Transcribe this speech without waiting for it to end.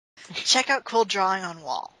Check out cool drawing on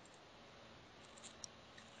wall.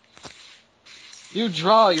 You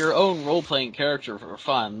draw your own role-playing character for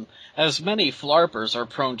fun, as many flarpers are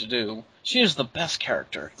prone to do. She is the best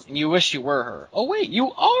character, and you wish you were her. Oh wait,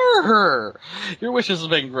 you are her! Your wish has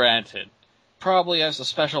been granted. Probably as a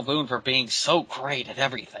special boon for being so great at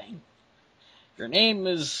everything. Your name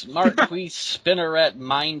is Marquise Spinneret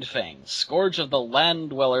Mindfang, scourge of the land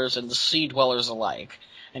dwellers and the sea dwellers alike,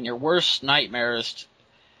 and your worst nightmare is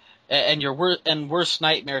worst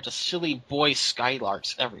nightmare to silly boy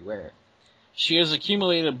skylarks everywhere. She has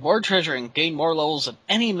accumulated more treasure and gained more levels than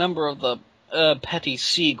any member of the petty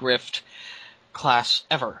sea grift class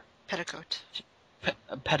ever. Petticoat.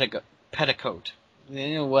 Petticoat.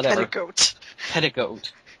 Whatever.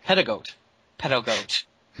 Petticoat.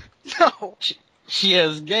 No. She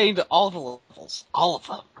has gained all the levels. All of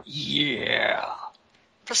them. Yeah.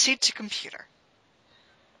 Proceed to computer.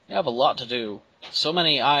 You have a lot to do. So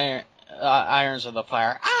many irons in the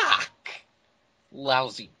fire. Ah!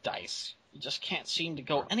 Lousy dice. You just can't seem to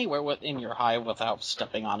go anywhere within your hive without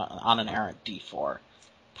stepping on an errant D4.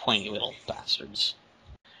 Pointy little bastards.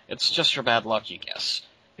 It's just your bad luck, you guess.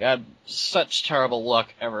 You had such terrible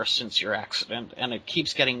luck ever since your accident, and it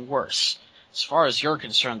keeps getting worse. As far as you're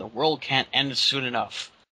concerned, the world can't end soon enough.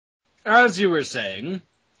 As you were saying,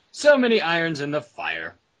 so many irons in the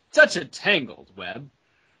fire. Such a tangled web.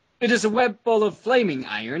 It is a web full of flaming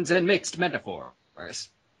irons and mixed metaphors.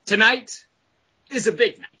 Tonight is a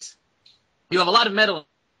big night. You have a lot of meddling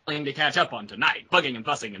to catch up on tonight, bugging and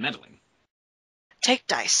fussing and meddling. Take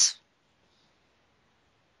dice.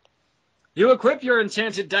 You equip your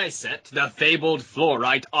enchanted dice set, the fabled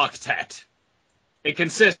Fluorite Octet. It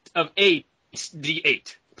consists of 8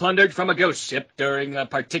 D8, plundered from a ghost ship during a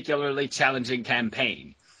particularly challenging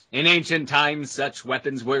campaign. In ancient times, such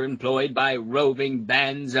weapons were employed by roving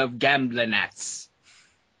bands of gamblinats.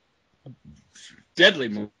 Deadly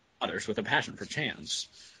marauders with a passion for chance.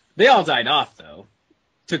 They all died off, though.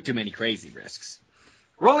 Took too many crazy risks.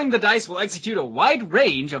 Rolling the dice will execute a wide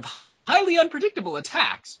range of highly unpredictable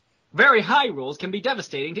attacks. Very high rolls can be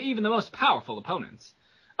devastating to even the most powerful opponents.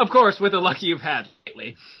 Of course, with the luck you've had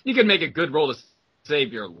lately, you can make a good roll to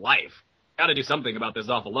save your life. Gotta do something about this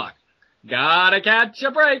awful luck. Gotta catch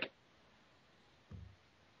a break.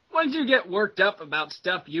 Once you get worked up about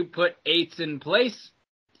stuff you put 8s in place,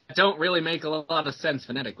 it don't really make a lot of sense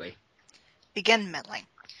phonetically. Begin meddling.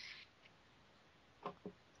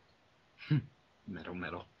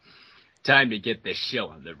 Meddle. Time to get this show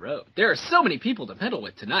on the road. There are so many people to meddle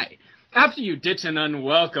with tonight. After you ditch an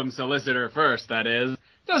unwelcome solicitor first, that is.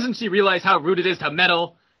 Doesn't she realize how rude it is to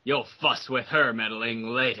meddle? You'll fuss with her meddling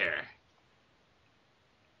later.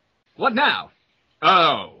 What now?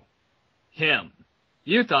 Oh, him.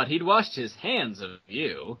 You thought he'd washed his hands of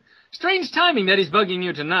you. Strange timing that he's bugging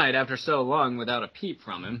you tonight after so long without a peep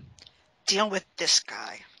from him. Deal with this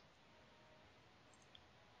guy.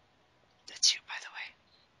 That's you, by the way.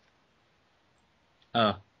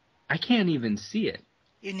 I can't even see it.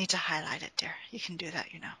 You need to highlight it, dear. You can do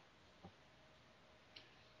that, you know.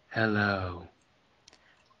 Hello.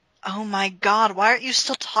 Oh my God, why aren't you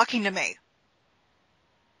still talking to me?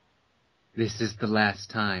 This is the last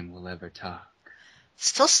time we'll ever talk.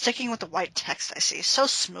 Still sticking with the white text, I see. So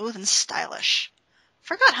smooth and stylish.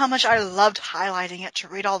 Forgot how much I loved highlighting it to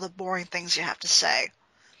read all the boring things you have to say.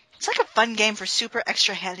 It's like a fun game for super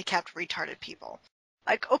extra handicapped retarded people.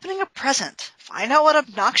 Like opening a present. Find out what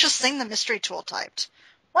obnoxious thing the mystery tool typed.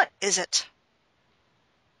 What is it?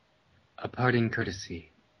 A parting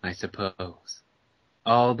courtesy, I suppose.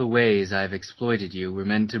 All the ways I've exploited you were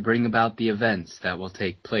meant to bring about the events that will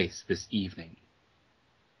take place this evening.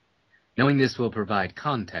 Knowing this will provide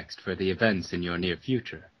context for the events in your near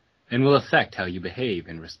future, and will affect how you behave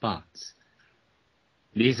in response.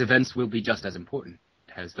 These events will be just as important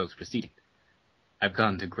as those preceding. I've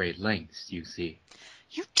gone to great lengths, you see.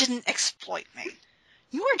 You didn't exploit me.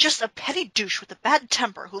 You are just a petty douche with a bad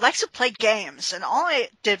temper who likes to play games, and all I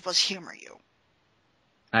did was humor you.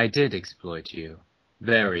 I did exploit you.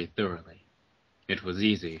 Very thoroughly. It was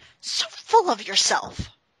easy. So full of yourself.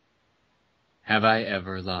 Have I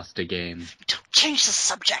ever lost a game? Don't change the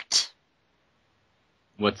subject.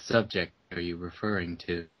 What subject are you referring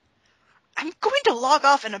to? I'm going to log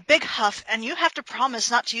off in a big huff, and you have to promise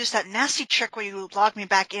not to use that nasty trick where you log me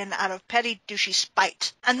back in out of petty, douchey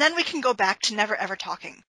spite. And then we can go back to never ever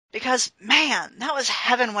talking. Because, man, that was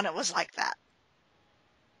heaven when it was like that.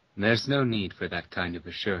 There's no need for that kind of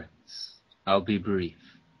assurance. I'll be brief.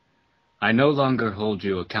 I no longer hold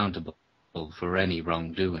you accountable for any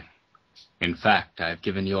wrongdoing. In fact, I've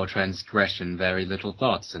given your transgression very little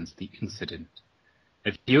thought since the incident.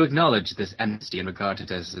 If you acknowledge this amnesty and regard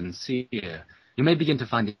it as sincere, you may begin to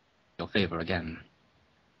find your favor again.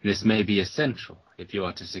 This may be essential if you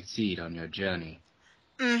are to succeed on your journey.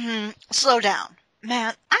 Slow down.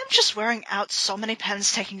 Man, I'm just wearing out so many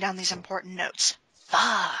pens taking down these important notes.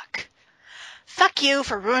 Fuck. Fuck you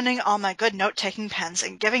for ruining all my good note-taking pens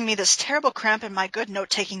and giving me this terrible cramp in my good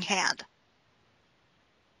note-taking hand.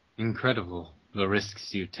 Incredible, the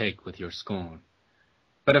risks you take with your scorn.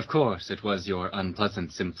 But of course it was your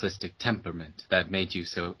unpleasant simplistic temperament that made you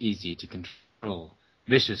so easy to control,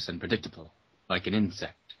 vicious and predictable, like an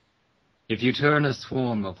insect. If you turn a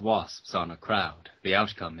swarm of wasps on a crowd, the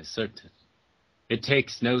outcome is certain. It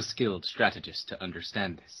takes no skilled strategist to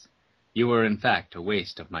understand this. You were in fact a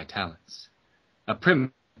waste of my talents. A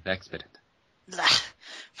primitive expedient. Blech.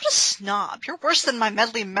 What a snob. You're worse than my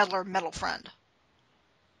meddly meddler metal friend.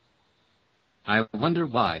 I wonder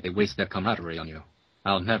why they waste their camaraderie on you.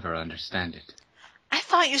 I'll never understand it. I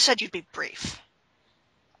thought you said you'd be brief.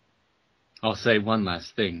 I'll say one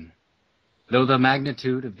last thing. Though the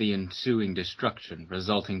magnitude of the ensuing destruction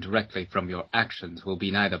resulting directly from your actions will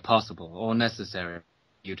be neither possible or necessary for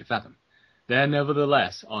you to fathom, there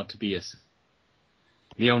nevertheless ought to be a...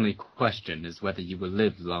 The only question is whether you will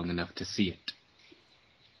live long enough to see it.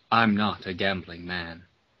 I'm not a gambling man,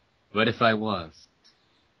 but if I was,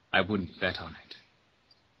 I wouldn't bet on it.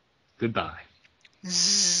 Goodbye.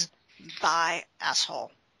 Zzz. Bye,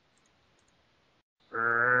 asshole.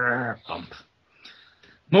 Bump.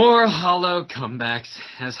 More hollow comebacks,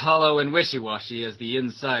 as hollow and wishy-washy as the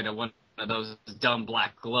inside of one of those dumb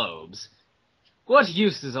black globes. What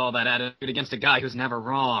use is all that attitude against a guy who's never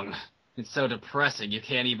wrong? It's so depressing you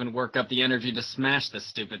can't even work up the energy to smash this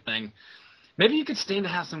stupid thing. Maybe you could stand to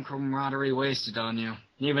have some camaraderie wasted on you,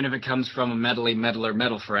 even if it comes from a meddly meddler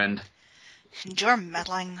metal friend. And you're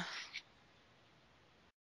meddling.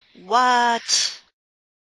 What?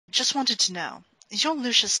 Just wanted to know, is your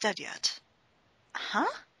Lucius dead yet? Huh?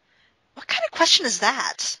 What kind of question is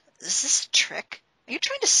that? Is this a trick? Are you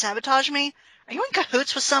trying to sabotage me? Are you in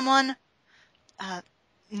cahoots with someone?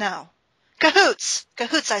 No. Cahoots!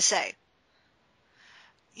 Cahoots, I say.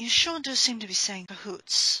 You sure do seem to be saying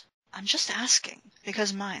cahoots. I'm just asking,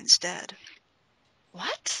 because mine's dead.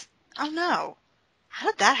 What? Oh no. How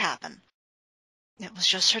did that happen? It was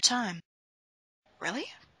just her time. Really?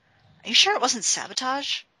 Are you sure it wasn't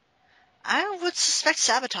sabotage? I would suspect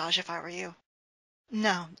sabotage if I were you.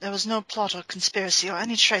 No, there was no plot or conspiracy or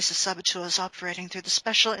any trace of saboteurs operating through the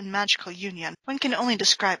special and magical union one can only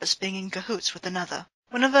describe as being in cahoots with another.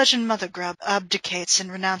 When a virgin mother grub abdicates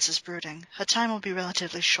and renounces brooding, her time will be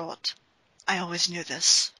relatively short. I always knew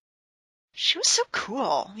this. She was so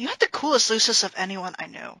cool. You had the coolest Lucis of anyone I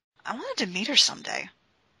knew. I wanted to meet her someday.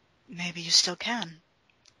 Maybe you still can.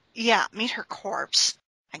 Yeah, meet her corpse.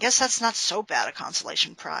 I guess that's not so bad a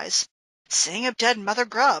consolation prize. Seeing a dead mother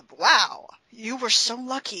grub. Wow, you were so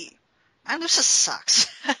lucky. My Lucis sucks.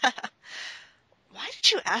 Why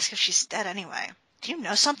did you ask if she's dead anyway? Do you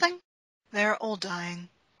know something? They're all dying.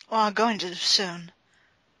 Or going to soon.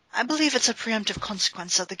 I believe it's a preemptive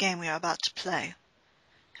consequence of the game we are about to play.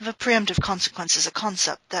 If a preemptive consequence is a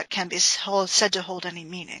concept that can be said to hold any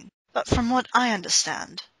meaning. But from what I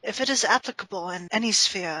understand, if it is applicable in any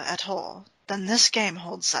sphere at all, then this game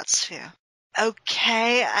holds that sphere.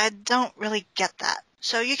 Okay, I don't really get that.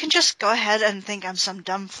 So you can just go ahead and think I'm some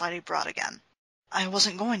dumb flighty broad again. I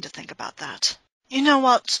wasn't going to think about that. You know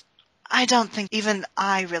what? I don't think even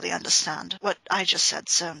I really understand what I just said,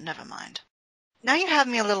 so never mind. Now you have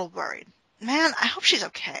me a little worried. Man, I hope she's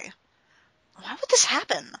okay. Why would this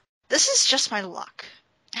happen? This is just my luck.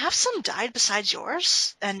 Have some died besides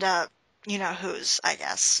yours? And, you know whose, I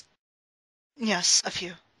guess. Yes, a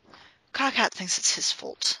few. Carcat thinks it's his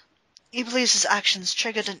fault. He believes his actions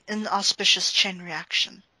triggered an inauspicious chain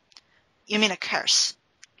reaction. You mean a curse?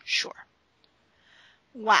 Sure.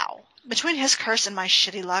 Wow. Between his curse and my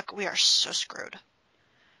shitty luck, we are so screwed.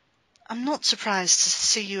 I'm not surprised to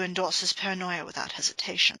see you endorse his paranoia without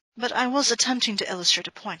hesitation, but I was attempting to illustrate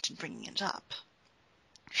a point in bringing it up.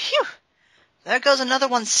 Phew! There goes another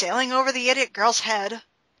one sailing over the idiot girl's head.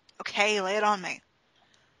 Okay, lay it on me.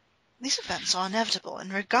 These events are inevitable,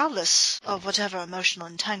 and regardless of whatever emotional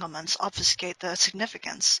entanglements obfuscate their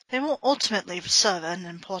significance, they will ultimately serve an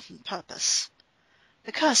important purpose.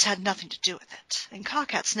 The curse had nothing to do with it, and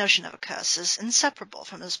Carcat's notion of a curse is inseparable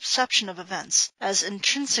from his perception of events as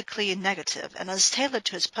intrinsically negative and as tailored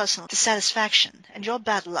to his personal dissatisfaction, and your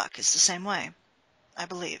bad luck is the same way. I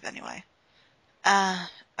believe, anyway.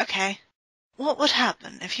 Okay. What would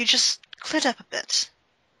happen if you just cleared up a bit?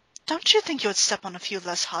 Don't you think you would step on a few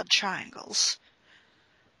less hard triangles?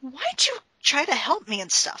 Why'd you try to help me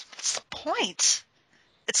and stuff? What's the point?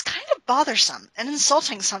 It's kind of bothersome and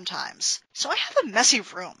insulting sometimes. So I have a messy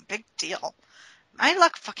room, big deal. My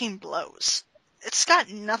luck fucking blows. It's got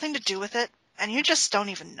nothing to do with it, and you just don't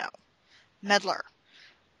even know. Meddler.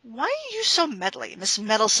 Why are you so meddly, Miss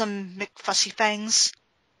Meddlesome McFussyfangs?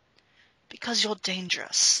 Because you're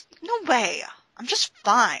dangerous. No way. I'm just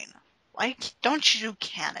fine. Why don't you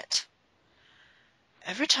can it?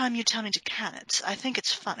 Every time you tell me to can it, I think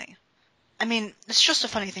it's funny. I mean, it's just a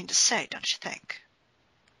funny thing to say, don't you think?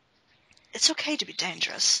 It's okay to be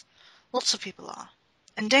dangerous. Lots of people are.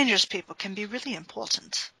 And dangerous people can be really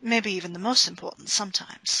important. Maybe even the most important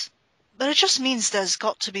sometimes. But it just means there's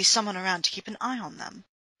got to be someone around to keep an eye on them.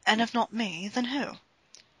 And if not me, then who?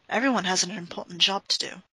 Everyone has an important job to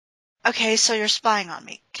do. Okay, so you're spying on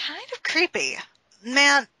me. Kind of creepy.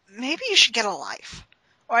 Man, maybe you should get a life.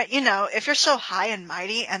 Or, if you're so high and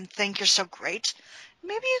mighty and think you're so great,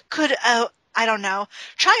 maybe you could, I don't know,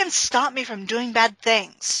 try and stop me from doing bad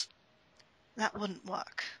things. That wouldn't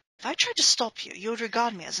work. If I tried to stop you, you would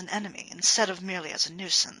regard me as an enemy instead of merely as a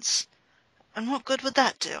nuisance. And what good would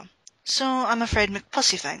that do? So I'm afraid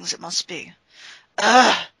McPussyfangs it must be.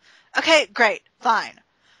 Ugh! Okay, great, fine.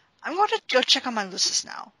 I'm going to go check on my Lucis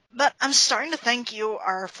now. But I'm starting to think you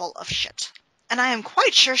are full of shit. And I am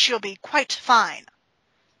quite sure she'll be quite fine.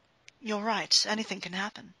 You're right, anything can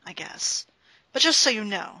happen, I guess. But just so you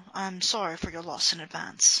know, I'm sorry for your loss in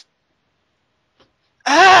advance.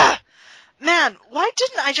 Ugh! Man, why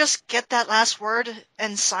didn't I just get that last word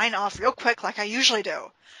and sign off real quick like I usually do?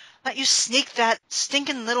 Let you sneak that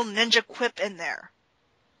stinking little ninja quip in there.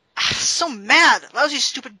 So mad! Lousy,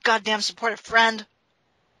 stupid, goddamn supportive friend.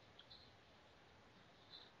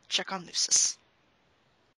 Check on Lucis.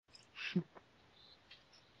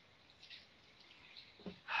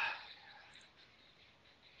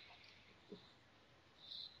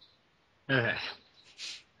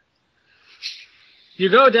 You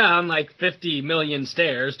go down like 50 million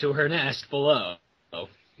stairs to her nest below.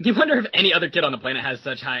 You wonder if any other kid on the planet has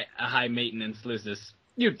such a high maintenance Lucis.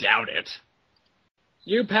 You doubt it.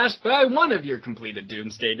 You passed by one of your completed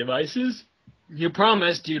doomsday devices. You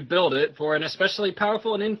promised you'd build it for an especially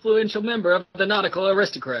powerful and influential member of the nautical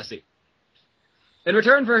aristocracy. In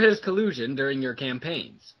return for his collusion during your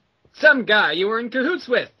campaigns. Some guy you were in cahoots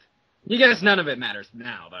with. You guess none of it matters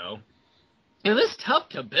now, though. It was tough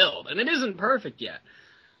to build, and it isn't perfect yet.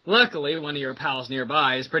 Luckily, one of your pals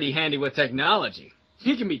nearby is pretty handy with technology.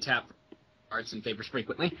 He can be tapped for parts and favors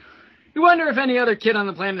frequently. You wonder if any other kid on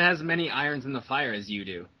the planet has as many irons in the fire as you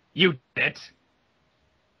do. You did.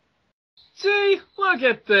 See, look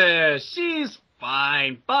at this. She's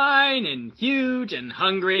fine and huge and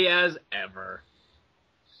hungry as ever.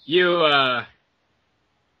 You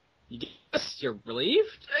guess you're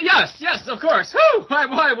relieved? Yes, of course. Whew!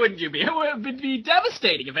 Why wouldn't you be? It would be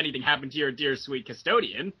devastating if anything happened to your dear sweet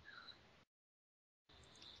custodian.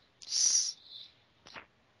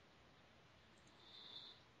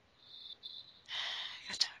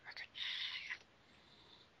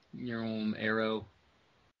 Your own arrow.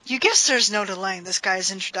 You guess there's no delaying this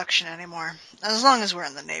guy's introduction anymore, as long as we're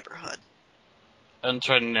in the neighborhood.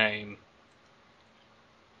 Enter name.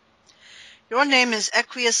 Your name is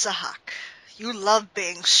Equius Sahak. You love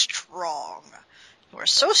being strong. You are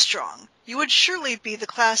so strong, you would surely be the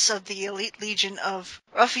class of the elite legion of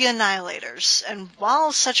Ruffian Annihilators, and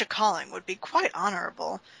while such a calling would be quite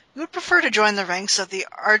honorable, you would prefer to join the ranks of the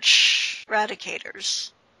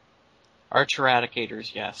Arch-Eradicators.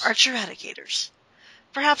 Arch-Eradicators, yes. Arch-Eradicators.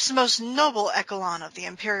 Perhaps the most noble echelon of the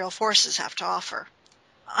Imperial forces have to offer.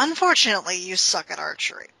 Unfortunately, you suck at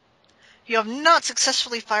archery. You have not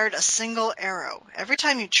successfully fired a single arrow. Every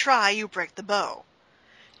time you try, you break the bow.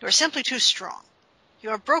 You are simply too strong.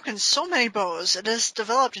 You have broken so many bows, it has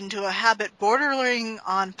developed into a habit bordering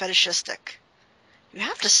on fetishistic. You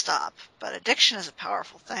have to stop, but addiction is a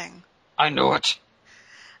powerful thing. I know it.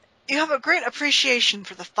 You have a great appreciation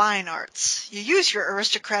for the fine arts. You use your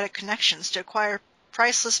aristocratic connections to acquire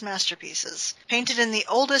priceless masterpieces, painted in the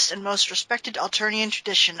oldest and most respected Alternian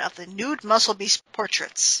tradition of the nude muscle beast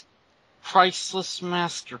portraits. Priceless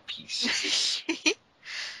masterpiece.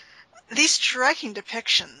 These striking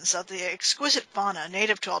depictions of the exquisite fauna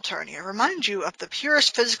native to Alternia remind you of the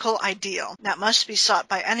purest physical ideal that must be sought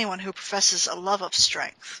by anyone who professes a love of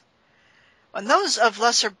strength. When those of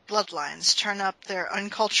lesser bloodlines turn up their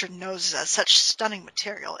uncultured noses at such stunning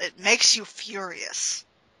material, it makes you furious.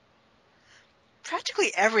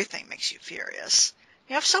 Practically everything makes you furious.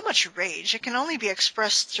 You have so much rage, it can only be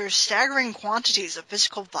expressed through staggering quantities of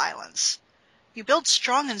physical violence. You build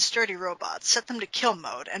strong and sturdy robots, set them to kill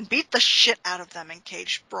mode, and beat the shit out of them in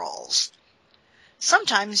caged brawls.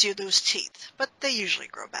 Sometimes you lose teeth, but they usually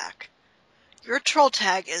grow back. Your troll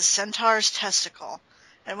tag is Centaur's Testicle,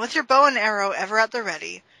 and with your bow and arrow ever at the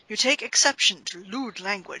ready, you take exception to lewd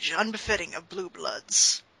language unbefitting of blue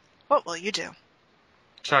bloods. What will you do?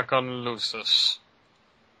 Check on Lucis.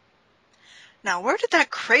 Now, where did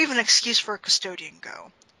that craven excuse for a custodian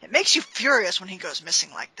go? It makes you furious when he goes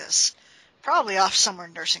missing like this. Probably off somewhere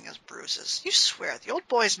nursing his bruises. You swear, the old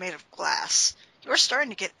boy is made of glass. You are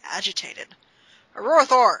starting to get agitated. Aurora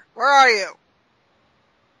Thor, where are you?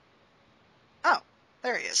 Oh,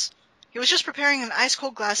 there he is. He was just preparing an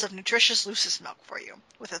ice-cold glass of nutritious Lucis milk for you,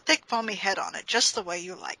 with a thick foamy head on it, just the way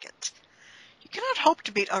you like it. You cannot hope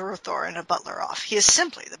to beat Aurora Thor and a butler off. He is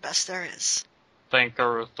simply the best there is. Thank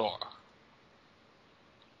Aurora Thor.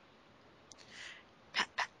 Pat,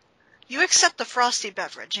 pat. You accept the frosty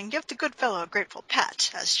beverage and give the good fellow a grateful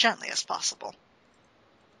pat, as gently as possible.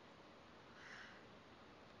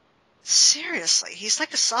 Seriously, he's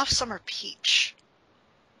like a soft summer peach.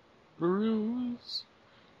 Bruce.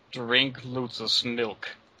 Drink Lucis milk.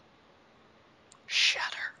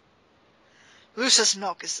 Shatter. Lucis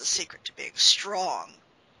milk is the secret to being strong.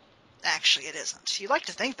 Actually, it isn't. You like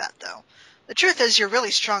to think that, though. The truth is, you're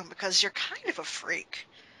really strong because you're kind of a freak.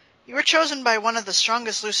 You were chosen by one of the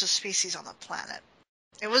strongest Lucis species on the planet.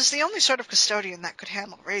 It was the only sort of custodian that could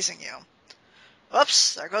handle raising you.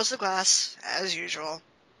 Whoops, there goes the glass, as usual.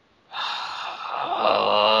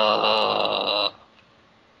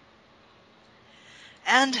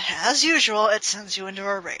 And, as usual, it sends you into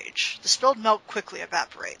a rage. The spilled milk quickly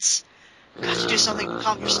evaporates. Got to do something to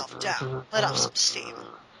calm yourself down. Let off some steam.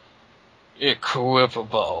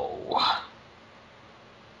 Equipable.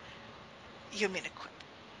 You mean equip.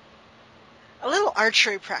 A little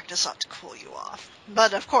archery practice ought to cool you off.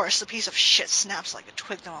 But, of course, the piece of shit snaps like a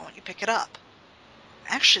twig the moment you pick it up.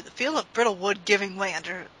 Actually, the feel of brittle wood giving way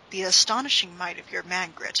under the astonishing might of your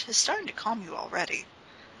man grit is starting to calm you already.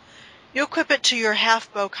 You equip it to your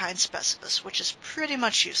half-bow kind specimen, which is pretty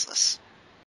much useless.